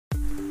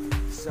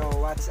So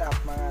what's up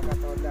mga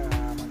katoda,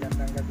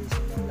 magandang gabi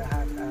sa inyong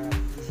lahat at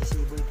this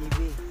is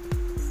eboiTv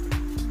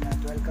at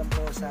welcome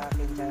po sa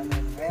akin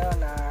channel.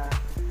 Ngayon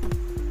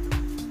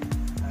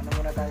ano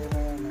muna tayo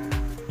ngayon,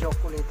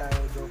 joke ulit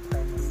tayo, joke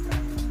time ulit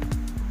tayo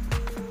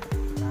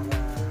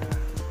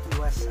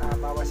para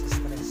bawas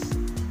stress.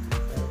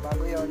 Pero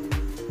bago yon,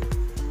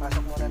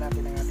 pasok muna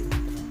natin ang ating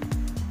intro.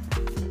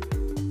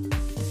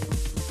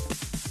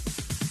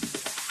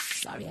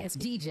 Sorry ass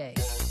DJ.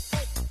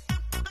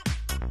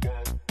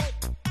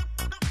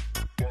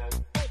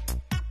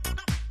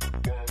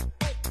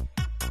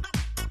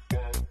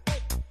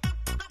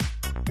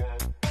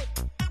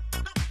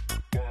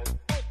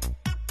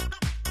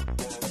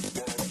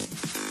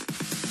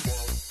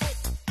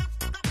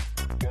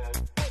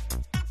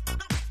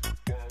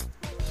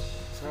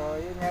 So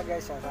yun nga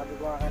guys, sabi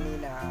ko nga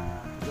kanina,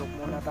 joke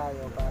muna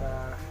tayo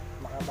para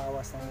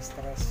makabawas ng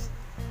stress.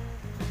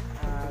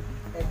 At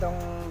itong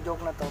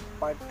joke na to,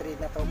 part 3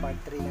 na to, part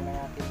 3 na ng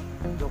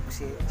ating joke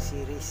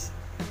series.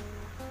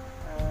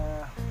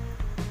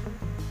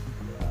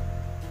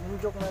 Yung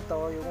joke na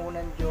to, yung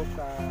unang joke,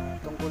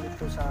 tungkol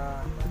to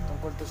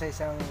sa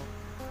isang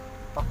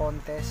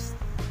pa-contest.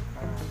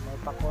 May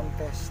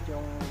pa-contest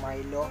yung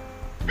Milo.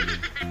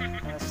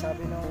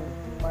 Sabi nung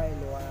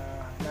Milo,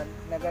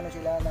 naghanap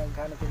sila ng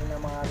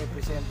mga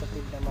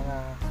representative ng mga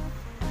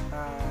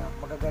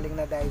magagaling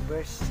na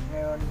divers.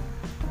 Ngayon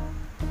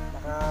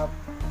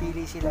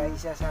nakapili sila,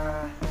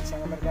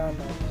 isang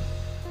Amerikano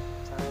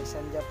sa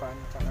isang Japan,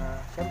 tsaka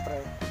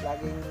syempre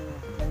laging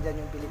nandyan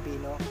yung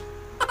Pilipino.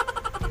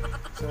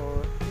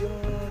 So yung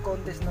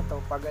contest na to,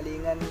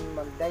 pagalingan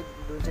mag-dive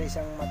doon sa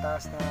isang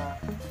mataas na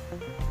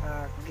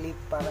cliff,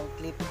 parang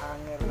cliff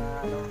hanger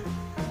na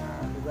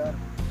lugar.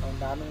 Ang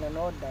daming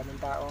nanood,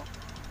 daming tao.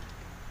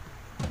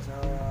 So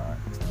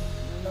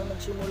nung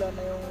nagsimula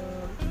na yung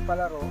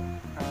palaro,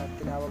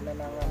 tinawag na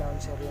ng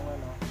announcer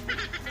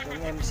yung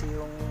MC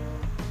yung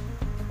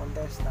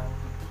contestant.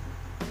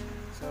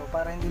 So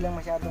para hindi lang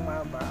masyadong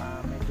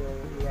mahaba, medyo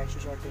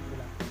i-shorten ko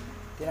lang.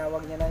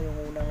 Tinawag niya na yung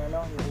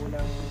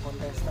unang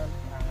contestant,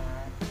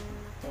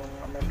 yung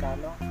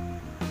Amerikano.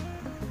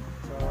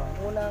 So ang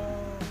unang,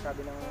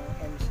 sabi ng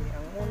MC,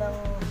 ang unang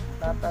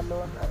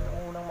tatalon at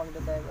ang unang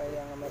magdadive ay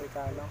ang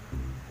Amerikano.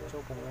 So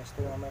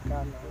pumuesto yung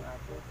Amerikano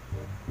at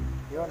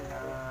yun,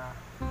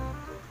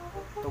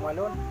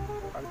 tumalon.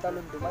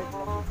 Pagtalon, dumive,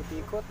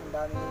 nag-ikot-ikot, ang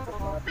daming ikot,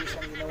 mga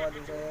pisang ginawa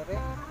dun sa ere.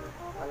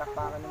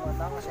 Palakpakan ng mga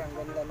tao kasi ang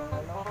ganda ng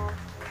ginawa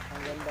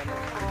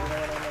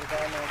ng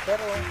Amerikano.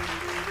 Pero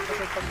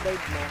kasi pag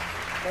dive mo,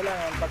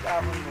 kailangan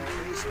pag-ahon mo,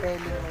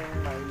 i-spelling mo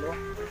yung Milo.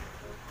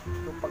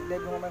 So pag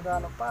dive mo ng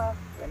Amerikano,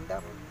 ganda,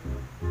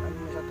 ano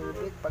mo sa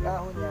tubig,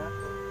 pag-ahon niya,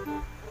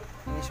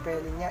 yung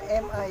spelling niya,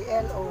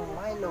 M-I-L-O,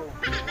 Milo.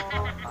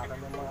 Para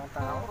ng mga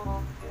tao.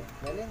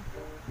 Galing.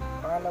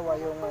 Pangalawa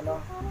yung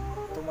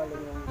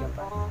tumalon yung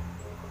Japan.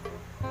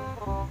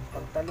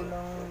 Pagtalon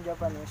ng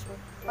Japanese,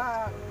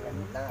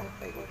 ganda.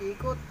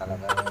 Paikot-ikot.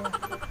 Talagang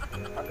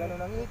pag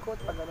gano'n ang ikot,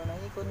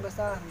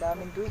 basta ang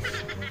daming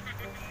twist.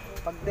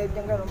 Pag dive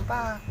niyang gano'n,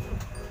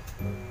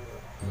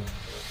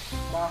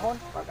 mahon,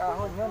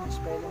 pag-ahon yun,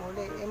 spelling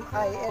uli,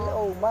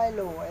 M-I-L-O,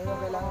 Milo. Ayun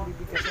yung kailangan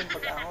bibigkasin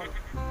pag-ahon.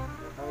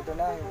 So ito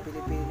na, yung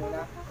Pilipino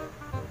na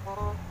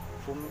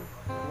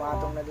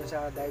pumatong na dun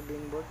sa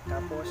diving board,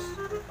 tapos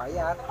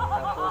payat,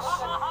 tapos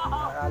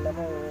akala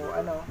mo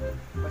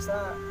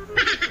basta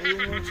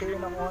yun yung siya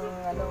yung nakuha ng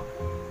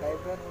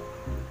diver.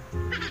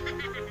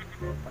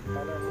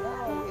 Pagtalon na,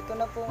 ito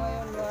na po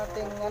ngayon yung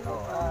ating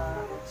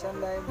isang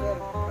diver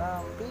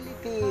from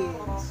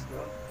Philippines.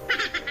 Yun.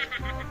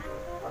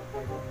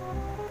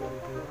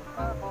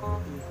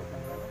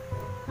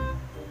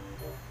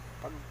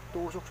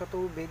 Pagtusok sa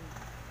tubig,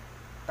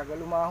 tagal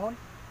lumahon,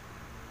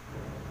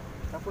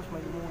 tapos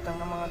may lumutang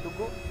ng mga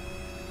dugo.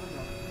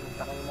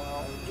 Lumutang yung mga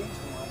audience,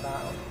 mga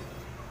tao.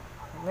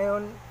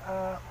 Ngayon,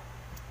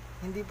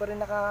 hindi pa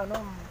rin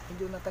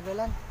medyo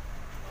natagalan.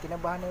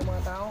 Kinabahan na yung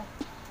mga tao.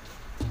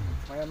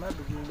 Maya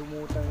biglang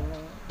lumutang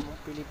yung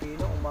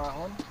Pilipino,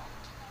 umahon.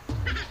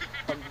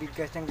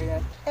 Pagbigkas niyang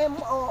ganyan,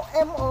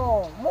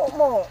 M-O,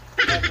 Mo.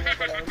 Sabi na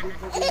pala, hindi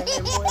ko yung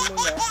M-O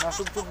niya,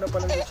 nasubsog na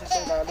pala siya sa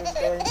ilalim,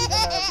 kaya hindi na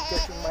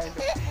nabigkas yung mind.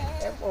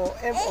 M-O,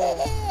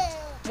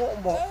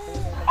 Mo.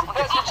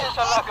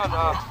 Magkasisisala ka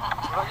na.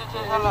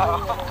 Magkasisisala.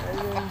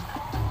 Ayun,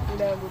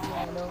 inabot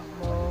ng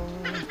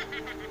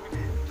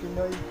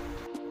Pinoy.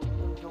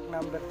 Joke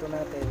number 2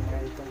 natin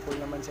ay tungkol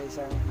naman sa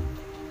isang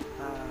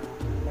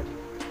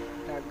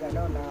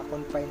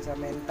na-confine sa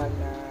mental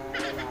na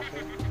lalaki.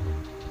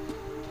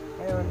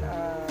 Ngayon,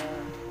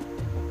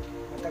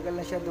 matagal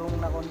na siya doong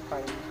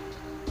na-confine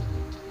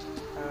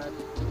at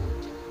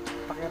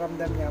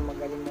pakiramdam niya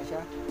magaling na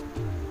siya.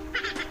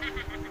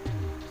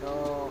 So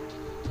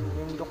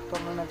yung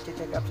doktor na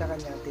nag-check up sa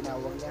kanya,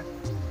 tinawag niya,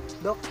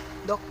 Dok,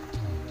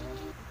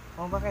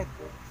 bakit?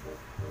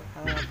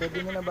 Pwede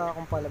niyo na ba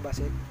akong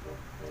palabasin?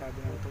 Sabi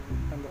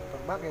ng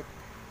doktor, bakit?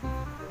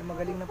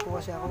 Magaling na po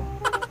kasi ako.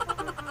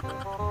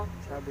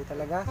 Sabi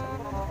talaga? Sabi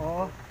niya,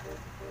 oo.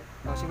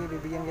 O sige,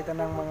 bibigyan kita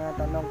ng mga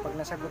tanong. Pag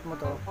nasagot mo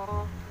to,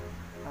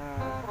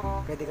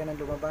 pwede ka nang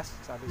lumabas.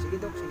 Sabi, sige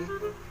Dok, sige.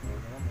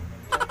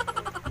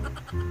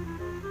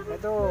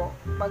 Ito,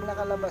 pag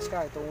nakalabas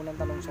ka, ito unang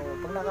tanong sa'yo,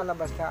 pag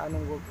nakalabas ka,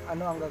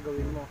 ano ang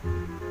gagawin mo?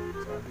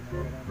 Sabi na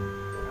gano'n,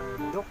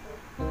 Dok,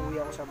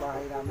 uuwi ako sa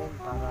bahay namin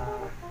para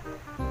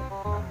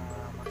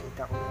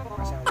makita ko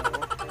yung asawa ko.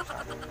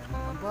 Sabi na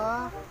gano'n,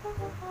 aba,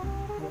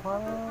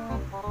 mukhang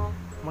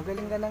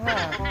magaling ka na nga.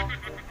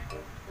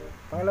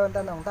 Pangalawang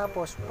tanong,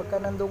 tapos pagka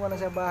nandun ka na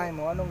sa bahay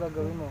mo, anong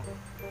gagawin mo?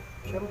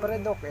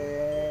 Siyempre Dok,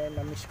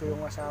 namiss ko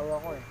yung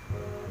asawa ko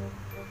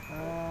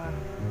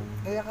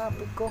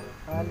yakapin ko,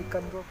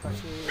 halikan ko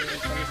kasi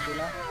namiss ko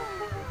na.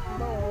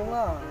 Diba, oo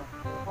nga,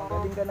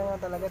 magaling ka na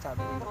nga talaga,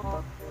 sabi ng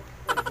doktor.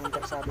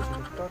 Nag-intersabi si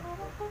doktor.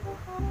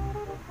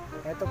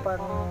 Ito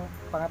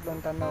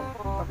pangatlong tanong,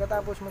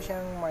 pagkatapos mo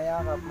siyang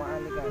mayakap,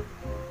 mahalikan,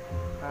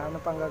 ano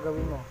pang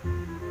gagawin mo?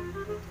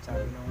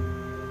 Sabi nung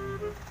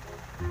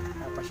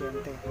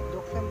pasyente,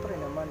 Dok, siyempre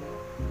naman,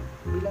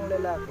 bilang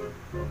lalaki,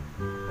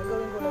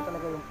 nagawin ko na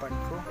talaga yung part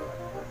ko.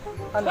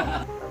 Ano?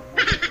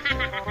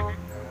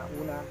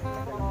 Una,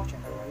 tatanggalan mo siya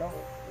ng ng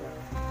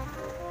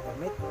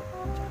damit.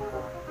 Tsaka,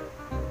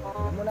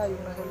 alam mo na,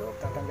 yung nasa loob,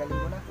 tatanggalin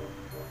mo na.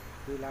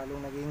 Di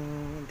lalong naging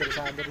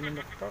interesado rin yung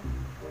doktor.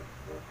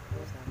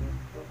 Sabi.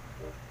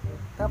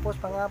 Tapos,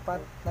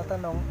 pang-apat na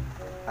tanong,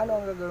 ano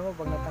ang gagawin mo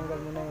pag natanggal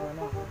mo na yung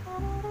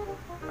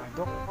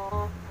Dok,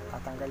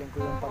 tatanggalin ko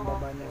yung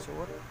pambaba niya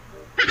suot.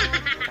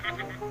 Tsaka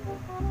yung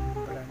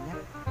bra niya.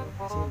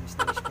 Kasi miss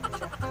ko na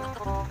siya.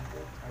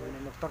 Sabi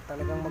ng doktor,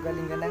 talagang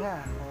magaling ka na nga.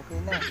 Okay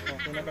na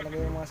talaga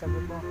yung mga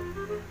sagot mo.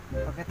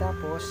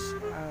 Pagkatapos,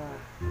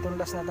 itong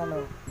last na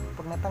tanong,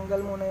 pag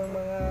natanggal mo na yung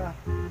mga,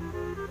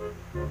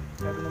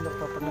 sabi ng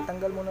doktor, pag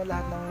natanggal mo na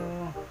lahat ng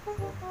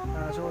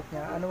suot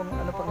niya, ano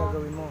pang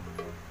gagawin mo?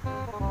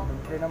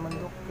 Siyempre naman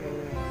Dok,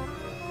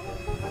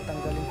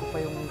 natanggalin ko pa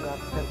yung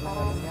garter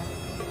ng niya,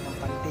 ng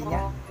panty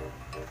niya.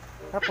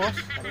 Tapos,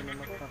 sabi ng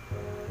doktor,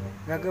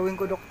 gagawin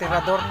ko Dok,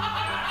 tirador.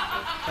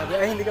 Sabi,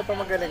 ay hindi ka pa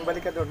magaling,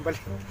 balik ka doon,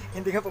 balik.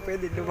 Hindi ka pa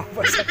pwede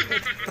lumabas sa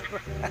doktor.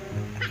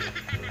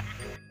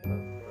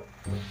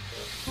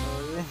 So,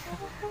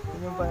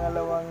 yun yung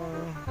pangalawang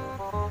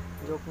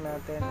joke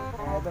natin.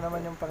 Ito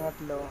naman yung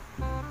pangatlo,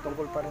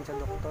 tungkol pa rin sa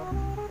doktor.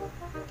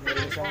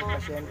 Meron isang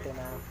pasyente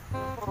na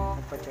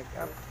magpa-check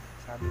up.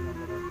 Sabi niya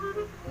gano'n,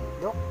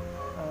 Dok,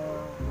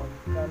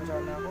 magkano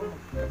sana ako,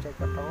 magpa-check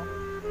up ako.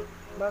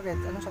 Bakit?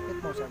 Anong sakit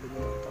mo? Sabi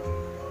niya doktor.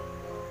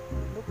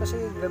 Dok, kasi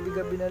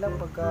gabi-gabi na lang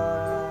pagka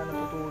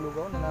natutulog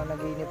ako,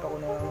 nananaginip ako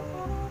ng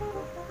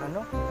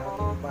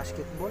ating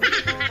basketball.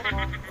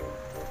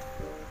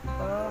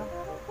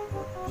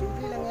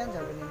 Simple lang yan,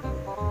 sabi niya.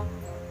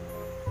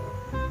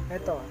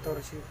 Ito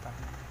resita.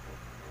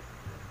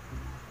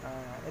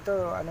 Ito,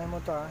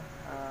 mo to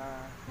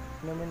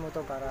inumin mo to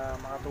para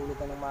makatulog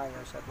ka ng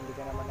maayos at hindi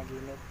ka naman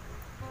naginip.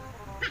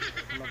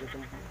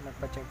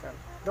 Nagpa-check up.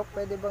 Dok,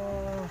 pwede bang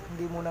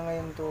hindi muna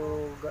ngayon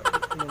to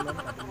inumin?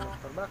 Sabi ng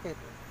doktor, bakit?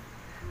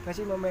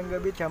 Kasi mamayang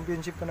gabi,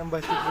 championship pa ng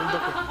basketball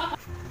Dok.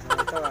 So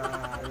ito,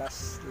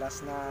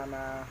 last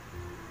na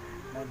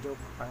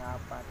joke,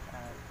 pang-apat.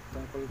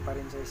 Tungkol pa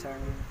rin sa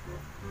isang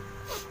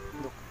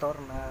doktor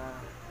na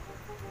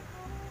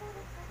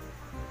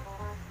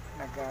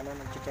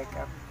nag-check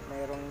up.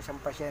 Mayroong isang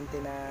pasyente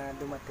na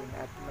dumating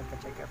at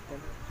magpa-check up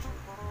din.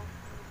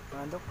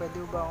 Dok, pwede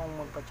ba akong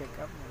magpa-check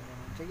up?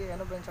 Sige,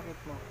 ano ba yung sakit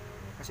mo?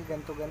 Kasi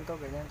ganto,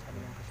 ganyan, sabi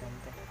ng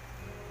pasyente.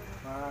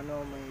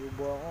 May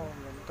ubo ako,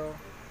 ganito.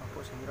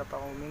 Tapos, hirap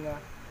ako huminga.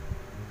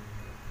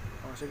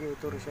 Sige,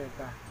 ito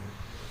reseta.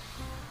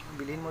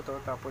 Bilhin mo to,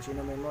 tapos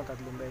inumin mo 3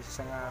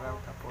 beses ang araw.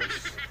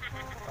 Tapos,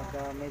 pag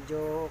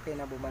medyo okay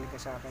na, bumalik ka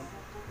sa akin.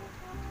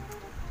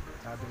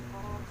 Sabi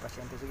ng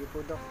pasyente, sige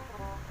po Dok.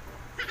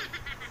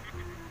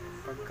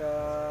 Pagka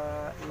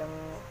ilang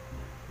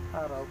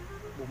araw,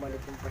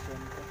 bumalik yung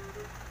pasyente.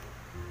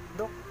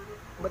 Dok,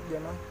 ba't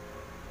gano'n?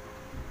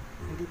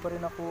 Hindi pa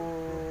rin ako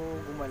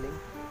gumaling.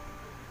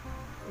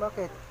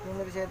 Bakit?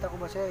 Yung reseta ko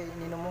ba sa'yo,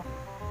 ininom mo?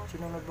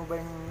 Sinunod mo ba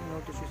yung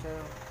inutos ko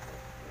sa'yo?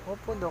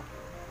 Opo Dok,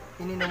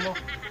 ininom mo.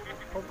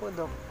 Opo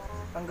Dok,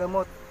 ang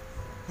gamot.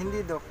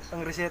 Hindi Dok,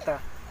 ang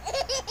reseta.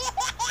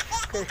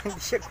 Kaya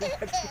hindi siya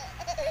gumaling.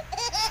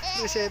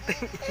 Reseta.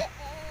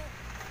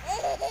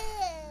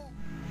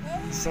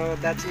 So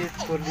that's it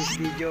for this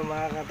video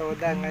mga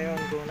katoda. Ngayon,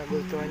 kung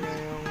nagustuhan nyo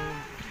yung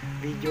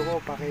video ko,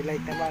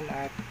 paki-like naman.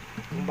 At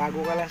kung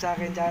bago ka lang sa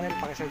akin channel,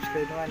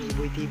 paki-subscribe naman,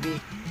 eboiTv.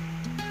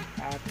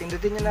 At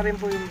pindutin nyo na rin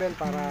po yung bell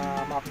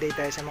para ma-update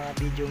tayo sa mga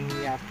video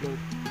i-upload.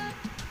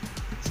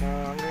 So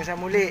hanggang sa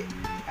muli,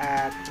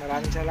 at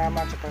maraming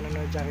salamat sa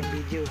panonood sa aking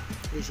video.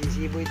 This is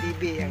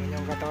eboiTv, ang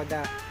inyong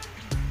katoda.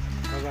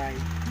 Bye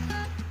bye.